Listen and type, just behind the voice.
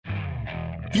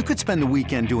You could spend the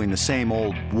weekend doing the same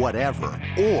old whatever,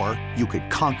 or you could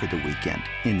conquer the weekend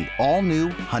in the all-new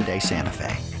Hyundai Santa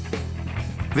Fe.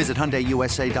 Visit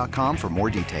HyundaiUSA.com for more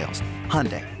details.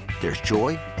 Hyundai, there's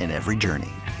joy in every journey.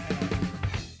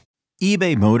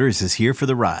 eBay Motors is here for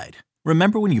the ride.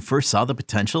 Remember when you first saw the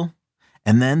potential?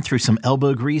 And then through some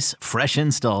elbow grease, fresh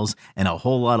installs, and a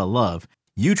whole lot of love,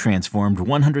 you transformed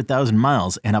 100,000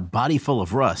 miles and a body full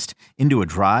of rust into a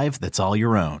drive that's all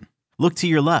your own. Look to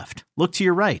your left. Look to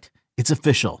your right. It's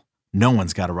official. No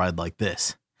one's got a ride like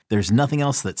this. There's nothing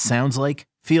else that sounds like,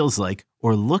 feels like,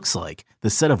 or looks like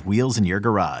the set of wheels in your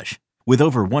garage. With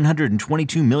over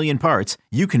 122 million parts,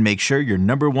 you can make sure your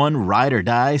number one ride or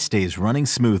die stays running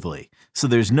smoothly. So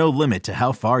there's no limit to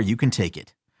how far you can take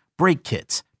it. Brake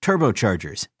kits,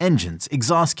 turbochargers, engines,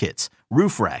 exhaust kits,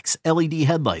 roof racks, LED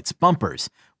headlights,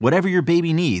 bumpers, whatever your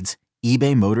baby needs,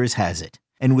 eBay Motors has it.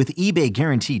 And with eBay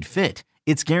Guaranteed Fit,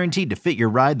 it's guaranteed to fit your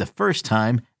ride the first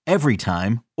time, every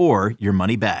time, or your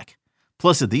money back.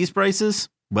 Plus, at these prices,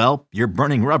 well, you're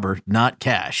burning rubber, not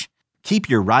cash.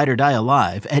 Keep your ride or die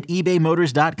alive at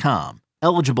ebaymotors.com.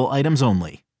 Eligible items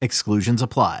only. Exclusions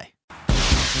apply.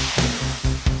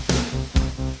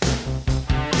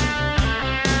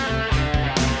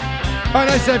 All right,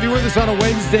 nice to have you with us on a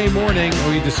Wednesday morning.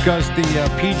 We discussed the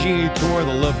PGA Tour,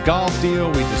 the LIV Golf deal.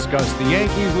 We discussed the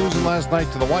Yankees losing last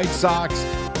night to the White Sox.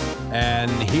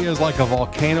 And he is like a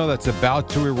volcano that's about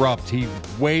to erupt. He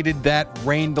waited that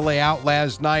rain delay out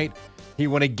last night. He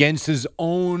went against his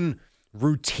own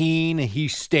routine. He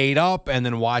stayed up and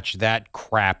then watched that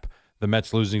crap. The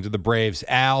Mets losing to the Braves.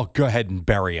 Al, go ahead and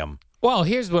bury him. Well,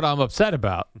 here's what I'm upset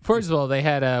about. First of all, they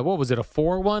had a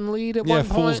 4-1 lead at one point?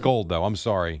 Yeah, fool's gold, though. I'm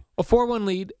sorry. A 4-1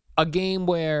 lead, a game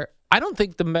where I don't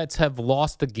think the Mets have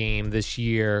lost a game this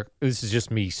year. This is just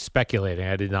me speculating.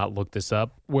 I did not look this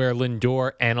up. Where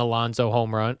Lindor and Alonso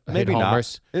hit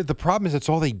homers. Not. The problem is that's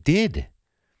all they did.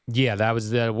 Yeah, that was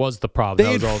the problem.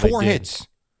 They had all 4 hits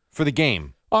for the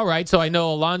game. All right, so I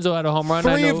know Alonso had a home run.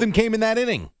 3 of them came in that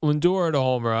inning. Lindor had a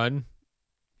home run.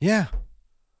 Yeah.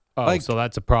 Oh, so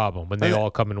that's a problem when they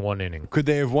all come in one inning. Could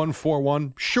they have won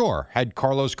 4-1? Sure. Had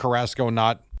Carlos Carrasco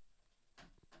not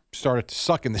started to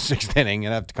suck in the 6th inning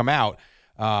and have to come out,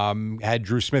 had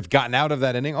Drew Smith gotten out of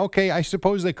that inning, okay, I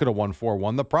suppose they could have won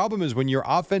 4-1. The problem is when your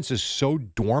offense is so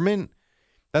dormant,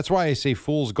 that's why I say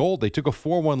fool's gold. They took a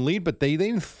 4-1 lead, but they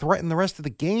didn't threaten the rest of the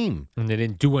game. And they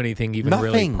didn't do anything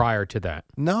really prior to that.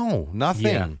 No, nothing.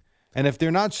 Yeah. And if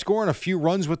they're not scoring a few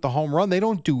runs with the home run, they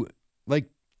don't do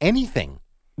anything.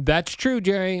 That's true,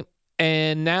 Jerry.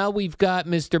 And now we've got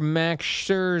Mr. Max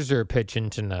Scherzer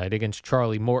pitching tonight against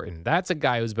Charlie Morton. That's a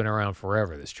guy who's been around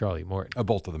forever, this Charlie Morton.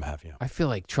 Both of them have, yeah. I feel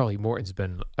like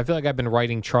I've been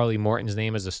writing Charlie Morton's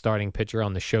name as a starting pitcher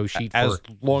on the show sheet for as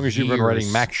long as you've been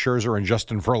writing Max Scherzer and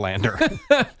Justin Verlander,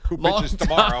 who pitches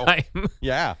tomorrow.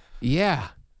 Yeah. Yeah.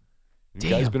 You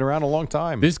guys been around a long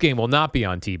time. This game will not be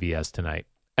on TBS tonight.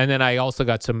 And then I also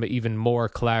got some even more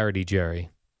clarity, Jerry,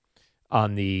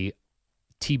 on the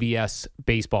TBS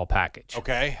baseball package.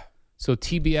 Okay. So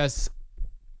TBS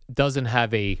doesn't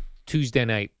have a Tuesday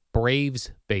night Braves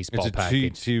baseball package.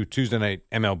 It's a Tuesday night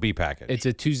MLB package. It's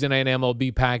a Tuesday night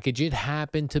MLB package. It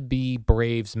happened to be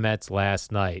Braves Mets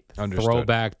last night. Understood.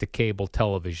 Throwback to cable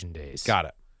television days. Got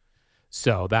it.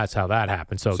 So that's how that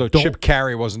happened. So Chip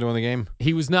Carey wasn't doing the game?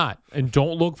 He was not. And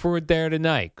don't look for it there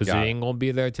tonight because it ain't going to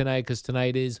be there tonight because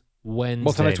tonight is Wednesday.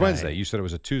 Well, tonight's night. Wednesday. You said it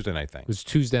was a Tuesday night thing. It was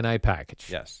Tuesday night package.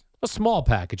 Yes. A small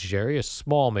package, Jerry, a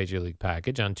small Major League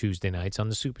package on Tuesday nights on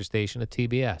the Superstation at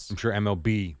TBS. I'm sure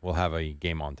MLB will have a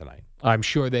game on tonight. I'm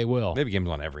sure they will. They have games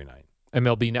on every night.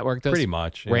 MLB Network does? Pretty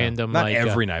much. Yeah. Random. Not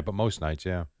every night, but most nights,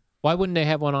 yeah. Why wouldn't they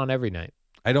have one on every night?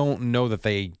 I don't know that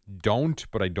they don't,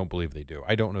 but I don't believe they do.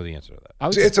 I don't know the answer to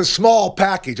that. It's a small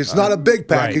package. It's not a big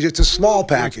package. Right. It's a small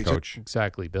package. Coach.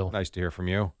 Exactly, Bill. Nice to hear from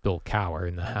you. Bill Cower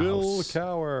in the house. Bill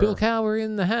Cower. Bill Cower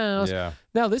in the house. Yeah.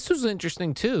 Now, this was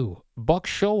interesting, too. Buck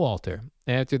Showalter,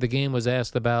 after the game, was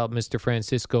asked about Mr.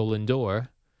 Francisco Lindor,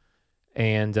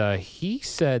 and he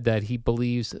said that he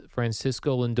believes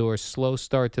Francisco Lindor's slow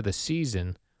start to the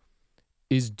season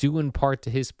is due in part to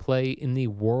his play in the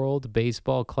World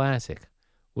Baseball Classic,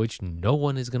 which no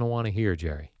one is going to want to hear,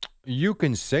 Jerry. You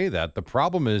can say that. The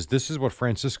problem is this is what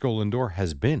Francisco Lindor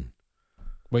has been.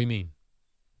 What do you mean?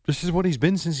 This is what he's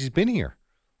been since he's been here.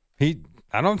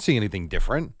 I don't see anything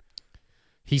different.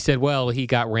 He said, well, he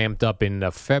got ramped up in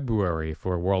February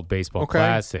for World Baseball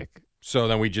Classic. So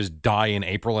then we just die in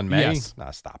April and May? Yes.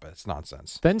 Nah, stop it. It's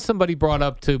nonsense. Then somebody brought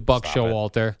up to Buck Stop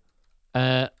Showalter,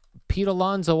 Pete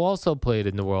Alonso also played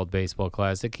in the World Baseball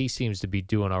Classic. He seems to be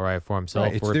doing all right for himself.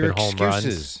 Right, it's their ripping home runs.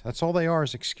 excuses. That's all they are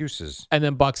is excuses. And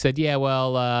then Buck said, yeah,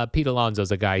 well, Pete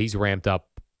Alonso's a guy. He's ramped up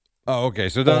Oh, okay.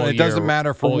 So all it doesn't year-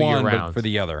 matter for all year one, but round. for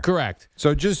the other. Correct.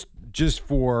 So just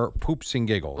for poops and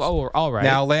giggles. Oh, all right.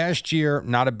 Now, last year,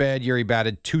 not a bad year. He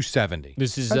batted 270.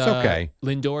 This is That's okay.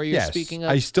 Lindor you're Yes. speaking of?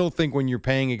 I still think when you're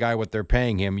paying a guy what they're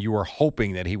paying him, you are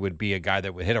hoping that he would be a guy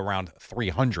that would hit around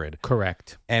 300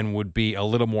 Correct. and would be a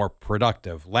little more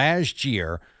productive. Last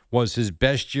year was his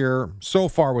best year so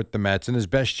far with the Mets, and his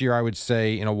best year, I would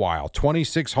say, in a while.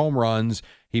 26 home runs.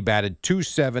 He batted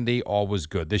 270. All was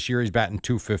good. This year, he's batting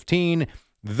 215.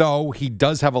 Though he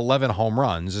does have 11 home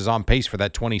runs, is on pace for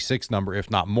that 26 number,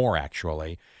 if not more,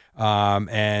 actually.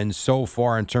 And so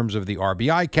far, in terms of the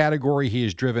RBI category, he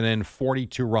has driven in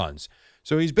 42 runs.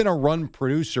 So he's been a run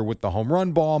producer with the home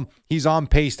run ball. He's on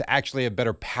pace to actually have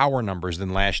better power numbers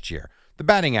than last year. The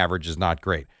batting average is not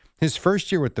great. His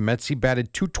first year with the Mets, he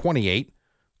batted 228.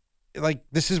 Like,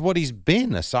 this is what he's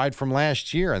been aside from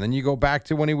last year. And then you go back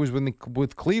to when he was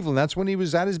with Cleveland. That's when he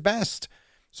was at his best.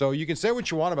 So you can say what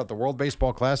you want about the World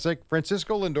Baseball Classic.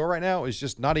 Francisco Lindor right now is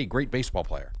just not a great baseball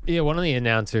player. Yeah, one of the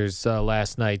announcers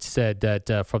last night said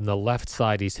that from the left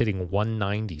side, he's hitting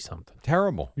 190 something.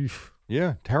 Terrible.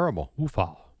 Yeah, terrible.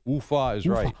 Oofa. Ufa is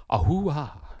right.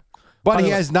 Ahoo-ha. But By he the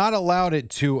way- has not allowed it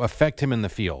to affect him in the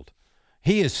field.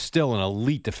 He is still an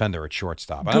elite defender at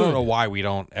shortstop. I don't Good. know why we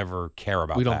don't ever care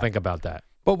about that. We don't think about that.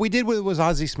 But we did with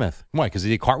Ozzie Smith. Why? Because he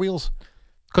did cartwheels?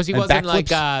 Because he And wasn't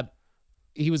backflips? like,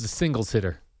 he was a singles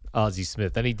hitter, Ozzie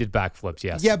Smith. Then he did backflips,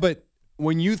 yes. Yeah, but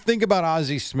when you think about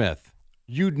Ozzie Smith,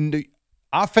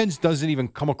 offense doesn't even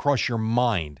come across your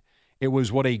mind. It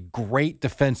was what a great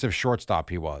defensive shortstop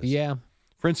he was. Yeah.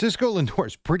 Francisco Lindor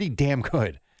is pretty damn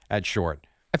good at short.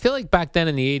 I feel like back then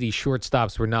in the 80s,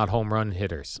 shortstops were not home run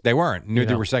hitters. They weren't.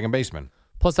 Neither know. were second basemen.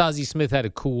 Plus, Ozzie Smith had a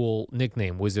cool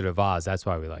nickname, Wizard of Oz. That's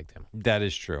why we liked him. That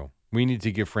is true. We need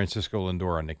to give Francisco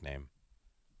Lindor a nickname.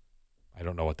 I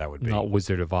don't know what that would be. Not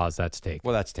Wizard of Oz, that's taken.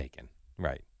 Well, that's taken.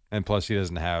 Right. And plus, he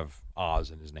doesn't have Oz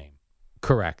in his name.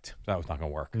 Correct. So that was not going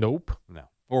to work. Nope. No.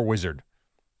 Or Wizard.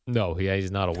 No,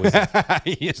 he's not a wizard.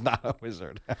 He is not a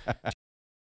wizard.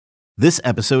 This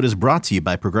episode is brought to you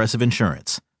by Progressive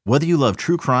Insurance. Whether you love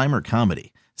true crime or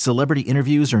comedy, celebrity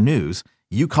interviews or news,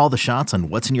 you call the shots on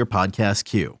what's in your podcast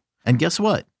queue. And guess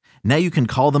what? Now you can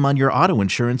call them on your auto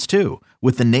insurance too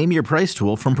with the Name Your Price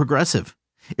tool from Progressive.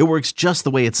 It works just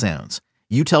the way it sounds.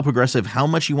 You tell Progressive how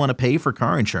much you want to pay for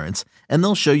car insurance, and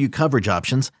they'll show you coverage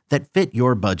options that fit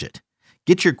your budget.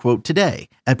 Get your quote today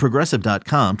at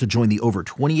Progressive.com to join the over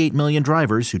 28 million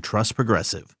drivers who trust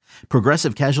Progressive.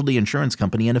 Progressive Casualty Insurance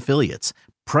Company and Affiliates.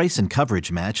 Price and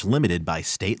coverage match limited by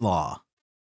state law.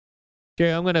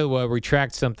 Jerry, I'm going to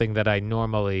retract something that I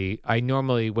normally,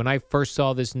 when I first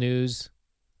saw this news,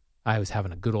 I was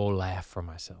having a good old laugh for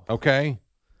myself. Okay.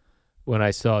 When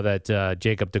I saw that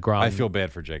Jacob deGrom I feel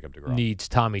bad for Jacob deGrom. needs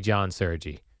Tommy John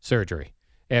surgery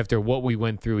after what we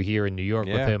went through here in New York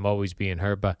with Yeah. him always being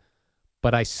hurt.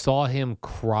 But I saw him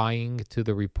crying to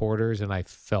the reporters, and I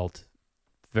felt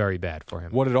very bad for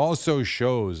him. What it also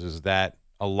shows is that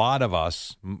a lot of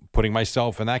us, putting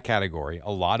myself in that category, a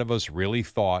lot of us really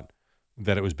thought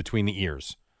that it was between the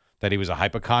ears, that he was a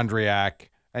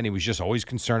hypochondriac and he was just always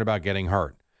concerned about getting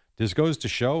hurt. This goes to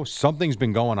show something's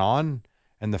been going on,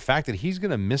 and the fact that he's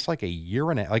going to miss like a year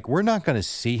and like we're not going to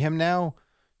see him now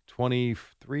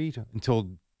 23 until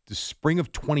the spring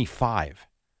of 25.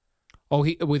 Oh,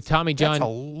 with Tommy John, That's a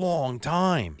long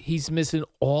time. he's missing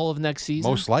all of next season?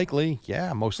 Most likely.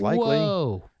 Yeah, most likely.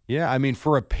 Whoa. Yeah, I mean,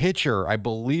 for a pitcher, I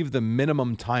believe the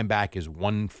minimum time back is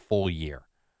 1 full year.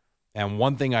 And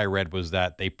one thing I read was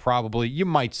that you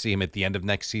might see him at the end of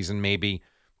next season, maybe,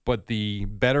 but the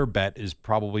better bet is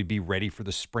probably be ready for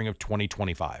the spring of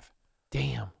 2025.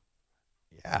 Damn.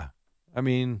 Yeah. I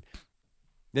mean,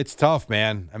 it's tough,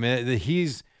 man. I mean,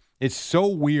 it's so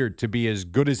weird to be as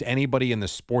good as anybody in the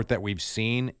sport that we've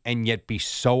seen and yet be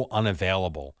so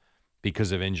unavailable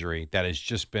because of injury. That has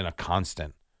just been a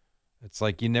constant. It's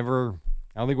like I don't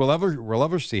think we'll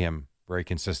ever see him very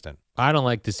consistent. I don't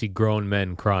like to see grown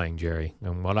men crying, Jerry.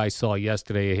 And what I saw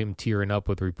yesterday, him tearing up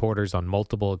with reporters on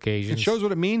multiple occasions. It shows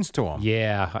what it means to him.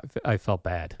 Yeah, I felt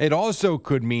bad. It also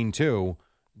could mean, too,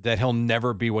 that he'll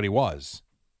never be what he was.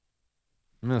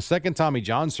 Second Tommy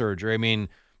John surgery, I mean,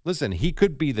 listen, he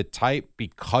could be the type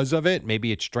because of it.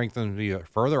 Maybe it strengthens me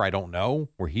further. I don't know.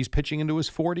 Where he's pitching into his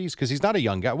 40s because he's not a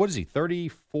young guy. What is he,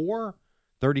 34,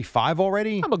 35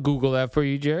 already? I'm going to Google that for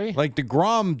you, Jerry. Like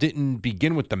DeGrom didn't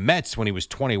begin with the Mets when he was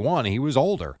 21. He was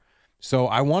older. So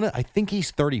I think he's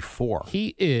 34.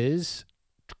 He is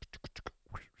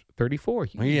 34.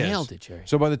 You He is. nailed it, Jerry.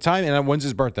 So by the time, and when's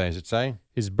his birthday, does it say?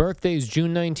 His birthday is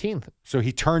June 19th. So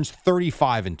he turns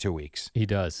 35 in 2 weeks. He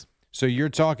does. So you're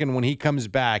talking when he comes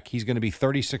back, he's going to be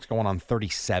 36 going on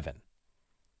 37.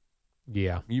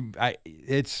 Yeah.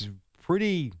 It's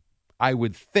pretty, I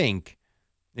would think,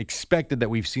 expected that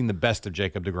we've seen the best of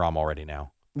Jacob deGrom already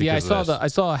now. Yeah, because of I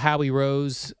saw Howie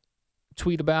Rose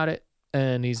tweet about it,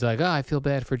 and he's like, I feel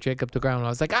bad for Jacob deGrom. And I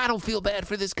was like, I don't feel bad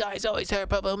for this guy. He's always hurt.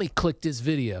 But let me click this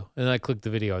video. And I clicked the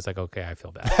video. I was like, okay, I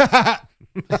feel bad.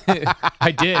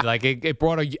 I did. Like, it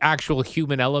brought an actual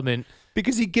human element.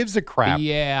 because he gives a crap.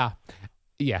 Yeah.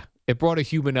 Yeah. It brought a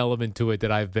human element to it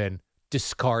that I've been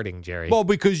discarding, Jerry. Well,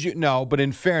 but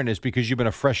in fairness, because you've been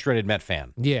a frustrated Met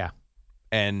fan yeah.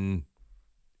 and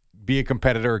be a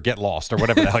competitor or get lost or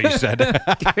whatever the hell you said.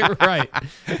 Right.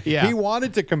 Yeah. He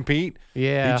wanted to compete.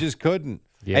 Yeah. He just couldn't.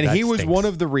 Yeah, and that he was stinks. one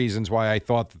of the reasons why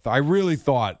I really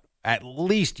thought at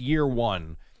least year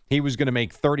one he was going to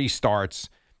make 30 starts.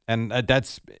 And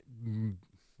that's, I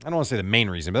don't want to say the main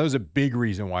reason, but that was a big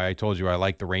reason why I told you I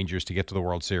liked the Rangers to get to the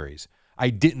World Series. I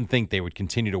didn't think they would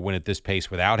continue to win at this pace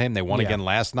without him. They won again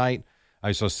last night.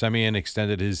 I saw Semien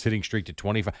extended his hitting streak to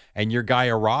 25. And your guy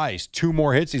Arise, 2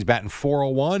 more hits. He's batting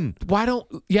 401.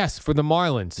 Yes, for the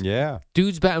Marlins. Yeah.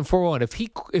 Dude's batting 401.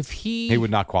 If he would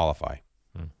not qualify.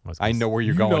 I know where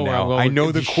you're You going know where now. I'm going. I know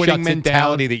If the he quitting shuts it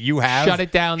mentality down, that you have. shut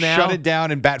it down now. Shut it down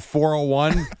and bat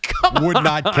 401 would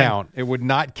not count. It would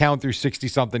not count through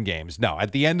 60-something games. No,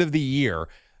 at the end of the year,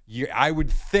 I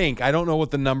would think, I don't know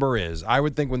what the number is, I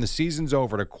would think when the season's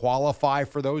over to qualify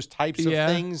for those types of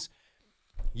things,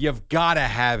 you've got to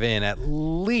have in at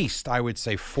least, I would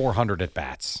say, 400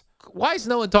 at-bats. Why is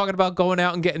no one talking about going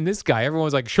out and getting this guy?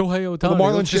 Everyone's like, Shohei Ohtani. The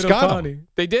Marlins let's just get got Ohtani. him.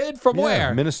 They did? From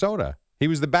where? Minnesota. He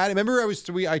was the batting. Remember,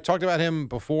 I talked about him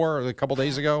before a couple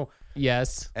days ago,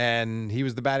 Yes. and he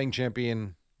was the batting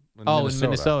champion in In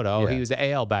Minnesota. Oh, Yeah. he was the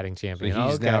AL batting So champion.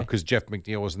 he's okay. now, because Jeff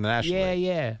McNeil was in the National Yeah, League.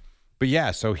 yeah. But yeah,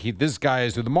 so this guy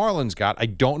is who the Marlins got. I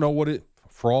don't know what it.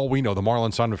 For all we know, the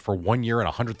Marlins signed him for 1 year and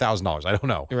 $100,000. I don't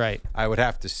know. Right. I would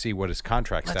have to see what his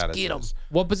contract status is.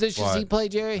 What position does he But, play,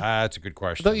 Jerry? That's a good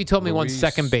question. I thought you told me one Luis-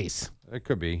 second base. It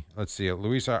could be. Let's see.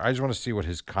 Luis, I just want to see what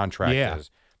his contract Yeah. is.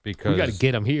 Because We got to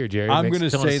get him here, Jerry. I'm Makes going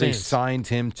to a ton of say they sense. signed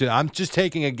him to. I'm just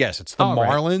taking a guess. It's the All right.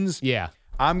 Marlins. Yeah.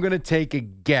 I'm going to take a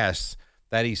guess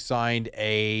that he signed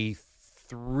a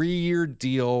 3-year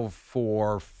deal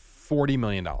for $40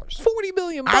 million. $40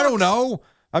 million. I don't know.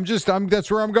 That's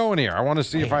where I'm going here. I want to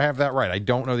see if I have that right. I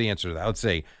don't know the answer to that. Let's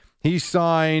see. He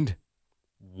signed,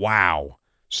 wow.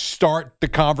 Start the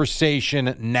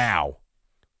conversation now.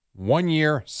 1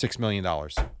 year, $6 million.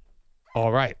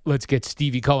 All right. Let's get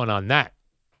Stevie Cohen on that.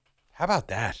 How about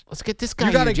that? Let's get this guy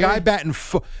You got here, a guy Jerry. batting.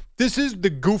 This is the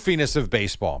goofiness of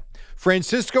baseball.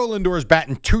 Francisco Lindor is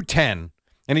batting .210,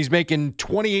 and he's making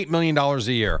 $28 million a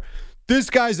year.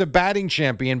 This guy's a batting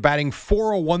champion, batting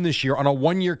 .401 this year on a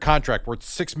 1-year contract worth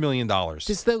 $6 million.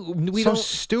 Just we So don't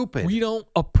stupid. We don't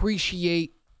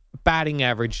appreciate batting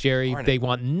average, Jerry. Right. They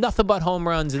want nothing but home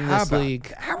runs in this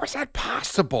league. How is that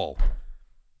possible?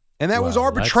 And that was Well,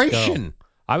 let's arbitration. go.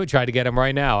 I would try to get him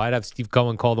right now. I'd have Steve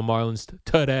Cohen call the Marlins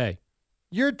today.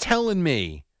 You're telling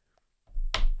me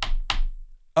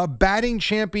a batting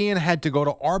champion had to go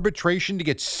to arbitration to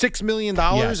get $6 million,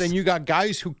 Yes. and you got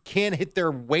guys who can't hit their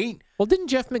weight? Well, didn't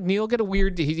Jeff McNeil get a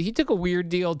weird? He took a weird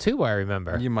deal too. I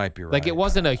remember. You might be right. Like it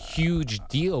wasn't a huge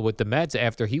deal with the Mets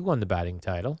after he won the batting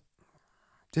title.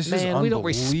 This Man, is we don't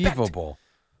respect unbelievable.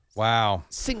 Wow.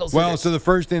 Singles. Well, hitters. so the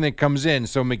first thing that comes in,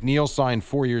 so McNeil signed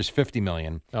 4 years, $50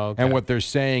 million. Oh, okay. And what they're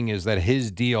saying is that his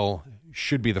deal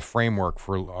should be the framework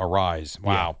for a rise.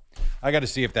 Wow. I got to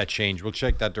see if that changed. We'll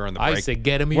check that during the break. I say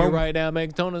get him here Well, right now,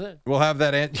 make Tony in. We'll have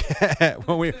that.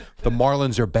 The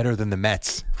Marlins are better than the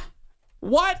Mets.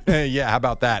 What? Yeah, how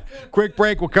about that? Quick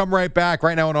break. We'll come right back.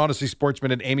 Right now on Odyssey Sports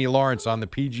Minute, Amy Lawrence on the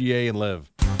PGA and Live.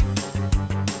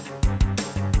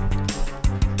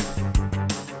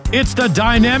 It's the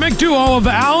dynamic duo of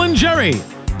Al and Jerry,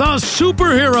 the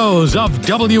superheroes of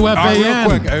WFAN. All right,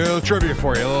 real quick, a little trivia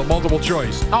for you, a little multiple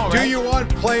choice. All right. Do you want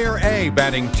player A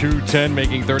batting .210,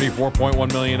 making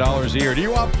 $34.1 million a year? Do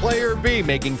you want player B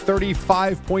making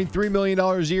 $35.3 million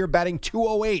a year, batting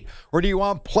 .208? Or do you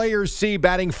want player C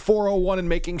batting .401 and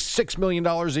making $6 million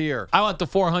a year? I want the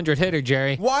 400 hitter,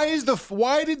 Jerry. Why did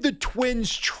the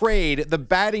Twins trade the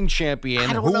batting champion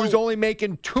I don't who know. was only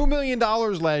making $2 million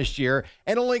last year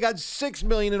and only got $6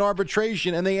 million in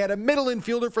arbitration, and they had a middle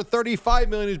infielder for $35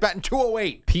 million who's batting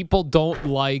 .208? People don't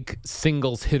like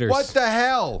singles hitters. What the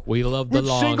hell? We love the With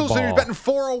long singles ball. hitters batting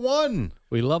 .401.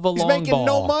 We love a He's long making ball.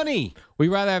 no money. We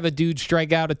rather have a dude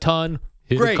strike out a ton,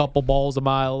 hit Great. a couple balls a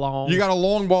mile long. You got a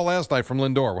long ball last night from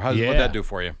Lindor. What'd Yeah. that do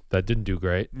for you? That didn't do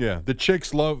great. Yeah, the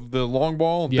chicks love the long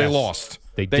ball. They Yes. lost.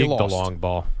 They dig lost. the long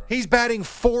ball. He's batting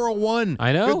 .401.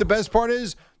 I know. You the best part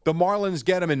is the Marlins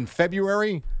get him in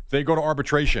February. They go to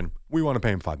arbitration. We want to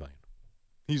pay him $5 million.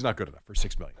 He's not good enough for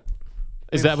 $6 million.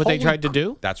 Is that what they tried to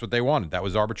do? That's what they wanted. That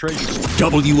was arbitration.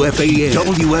 WFAN,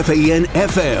 WFAN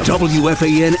FM,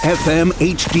 WFAN FM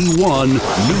HD1,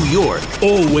 New York.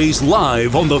 Always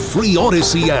live on the free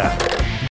Odyssey app.